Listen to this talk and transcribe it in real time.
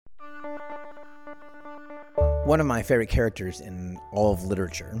One of my favorite characters in all of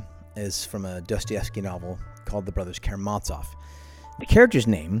literature is from a Dostoevsky novel called The Brothers Karamazov. The character's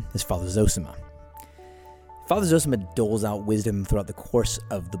name is Father Zosima. Father Zosima doles out wisdom throughout the course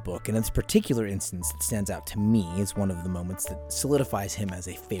of the book, and in this particular instance that stands out to me is one of the moments that solidifies him as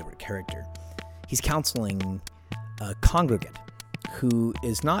a favorite character. He's counseling a congregant who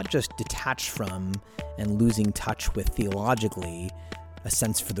is not just detached from and losing touch with theologically a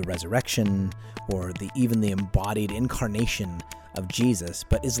sense for the resurrection or even the embodied incarnation of Jesus,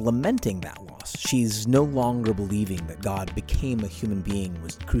 but is lamenting that loss. She's no longer believing that God became a human being,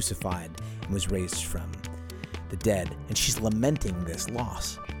 was crucified, and was raised from the dead, and she's lamenting this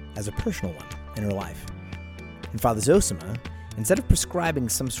loss as a personal one in her life. And Father Zosima, instead of prescribing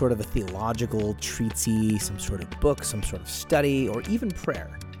some sort of a theological treatise, some sort of book, some sort of study, or even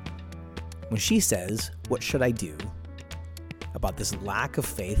prayer, when she says, "What should I do about this lack of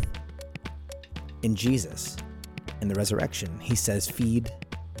faith in Jesus and the resurrection?" he says, "Feed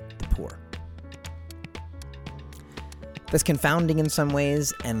the poor." That's confounding in some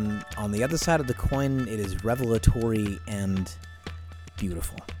ways, and on the other side of the coin, it is revelatory and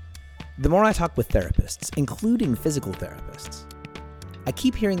beautiful. The more I talk with therapists, including physical therapists, I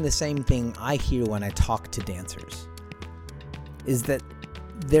keep hearing the same thing I hear when I talk to dancers, is that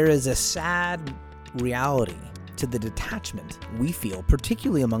there is a sad reality to the detachment we feel,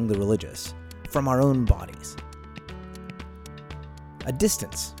 particularly among the religious, from our own bodies. A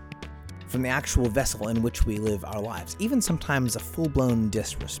distance from the actual vessel in which we live our lives, even sometimes a full-blown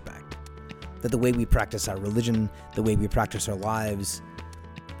disrespect. That the way we practice our religion, the way we practice our lives,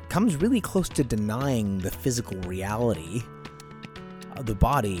 comes really close to denying the physical reality of the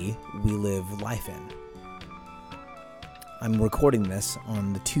body we live life in. I'm recording this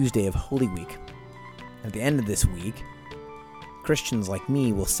on the Tuesday of Holy Week. At the end of this week, Christians like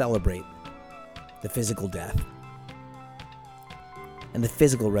me will celebrate the physical death and the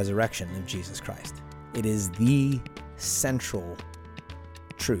physical resurrection of Jesus Christ. It is the central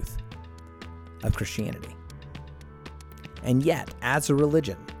truth of Christianity. And yet, as a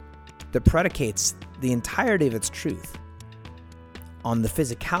religion that predicates the entirety of its truth on the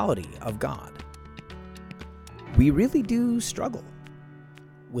physicality of God, we really do struggle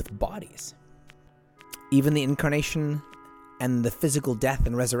with bodies. Even the incarnation and the physical death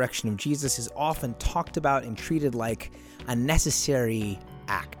and resurrection of Jesus is often talked about and treated like a necessary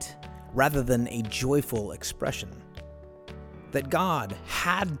act rather than a joyful expression. That God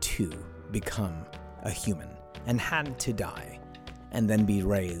had to become a human and had to die and then be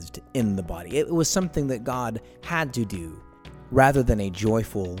raised in the body. It was something that God had to do rather than a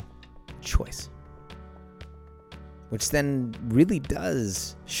joyful choice, which then really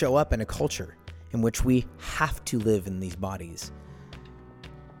does show up in a culture in which we have to live in these bodies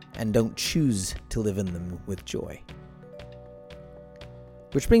and don't choose to live in them with joy.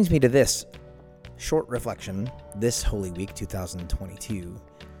 Which brings me to this short reflection, this Holy Week 2022.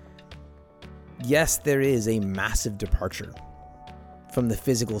 Yes, there is a massive departure from the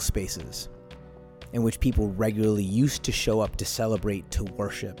physical spaces in which people regularly used to show up to celebrate, to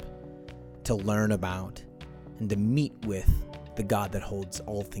worship, to learn about, and to meet with the God that holds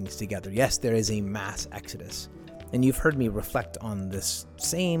all things together. Yes, there is a mass exodus. And you've heard me reflect on this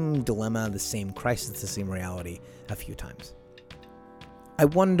same dilemma, the same crisis, the same reality a few times. I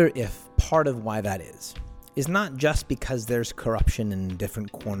wonder if part of why that is not just because there's corruption in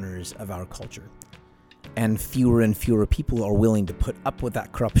different corners of our culture, and fewer people are willing to put up with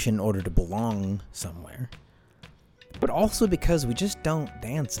that corruption in order to belong somewhere, but also because we just don't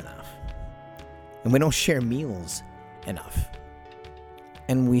dance enough, and we don't share meals enough.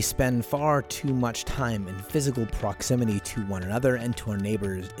 And we spend far too much time in physical proximity to one another and to our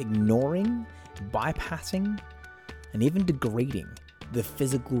neighbors, ignoring, bypassing, and even degrading the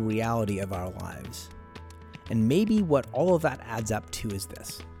physical reality of our lives. And maybe what all of that adds up to is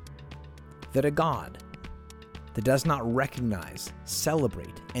this: that a God that does not recognize,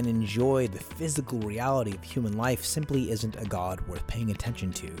 celebrate, and enjoy the physical reality of human life simply isn't a God worth paying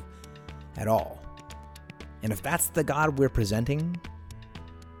attention to at all. And if that's the God we're presenting,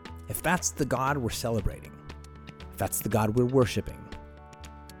 if that's the God we're celebrating, if that's the God we're worshiping,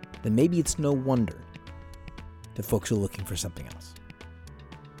 then maybe it's no wonder that folks are looking for something else.